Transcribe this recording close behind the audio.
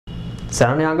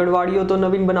શહેરની આંગણવાડીઓ તો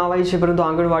નવીન બનાવાઈ છે, પરંતુ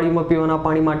આંગણવાડીમાં પીવાના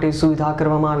પાણી માટે સુવિધા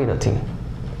કરવામાં આવી નથી.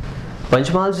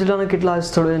 પંચમહાલ જિલ્લાના કેટલાક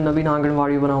સ્થળોએ નવીન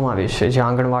આંગણવાડીઓ બનાવવામાં આવી છે, જ્યાં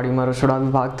આંગણવાડીમાં રસોડા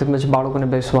વિભાગ તેમજ બાળકોને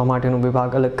બેસવા માટેનો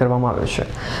વિભાગ અલગ કરવામાં આવ્યો છે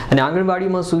અને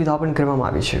આંગણવાડીમાં સુવિધા પણ કરવામાં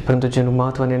આવી છે, પરંતુ જેનું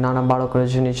મહત્વ અને નાના બાળકોને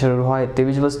જેની જરૂર હોય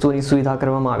તેવી જ વસ્તુઓની સુવિધા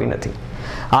કરવામાં આવી નથી.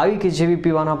 આવી કે જેવી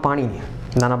પીવાના પાણીની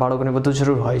નાના બાળકોને વધુ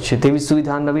જરૂર હોય છે તેવી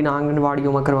સુવિધા નવીન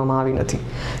આંગણવાડીઓમાં કરવામાં આવી નથી.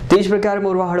 તે જ પ્રકારે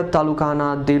મોરવા હડપ તાલુકાના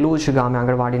દેલોજ ગામે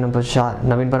આંગણવાડી નંબર 4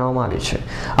 નવીન બનાવવામાં આવી છે.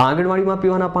 આ આંગણવાડીમાં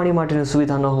પીવાના પાણી માટેની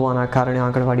સુવિધા ન હોવાના કારણે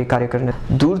આંગણવાડી કાર્યકરને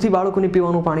દૂરથી બાળકોને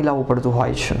પીવાનું પાણી લાવવું પડતું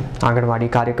હોય છે.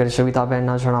 આંગણવાડી કાર્યકર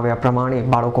સવિતાબેનના જણાવ્યા પ્રમાણે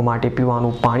બાળકો માટે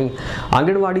પીવાનું પાણી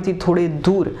આંગણવાડીથી થોડે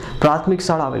દૂર પ્રાથમિક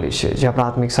શાળા આવેલી છે, જ્યાં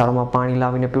પ્રાથમિક શાળામાં પાણી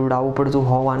લાવીને પીવડાવવું પડતું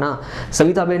હોવાના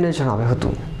સવિતાબેને જણાવ્યું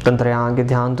હતું. તંત્રે આ અંગે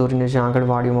ધ્યાન દોરીને જ્યાં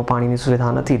આંગણવાડીઓમાં પાણીની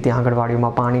સુવિધા નથી ત્યાં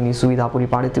આંગણવાડીઓમાં પાણીની સુવિધા પૂરી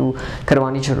પાડે તેવું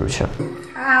કરવાની જરૂર છે.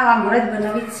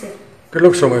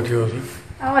 કેટલો સમય થયો છે?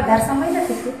 વધારે સમય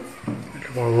નથી.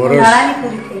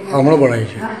 હમણાં બનાવી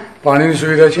છે. પાણીની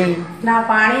સુવિધા છે? ના,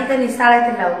 પાણી તો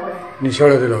નિશાળેથી લાવવું પડે.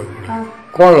 નિશાળેથી લાવવું પડે.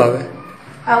 કોણ લાવે?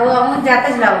 હું જાતે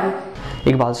જ લાવું.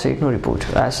 Iqbal શેખનો report,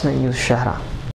 S9 news, સહેરા.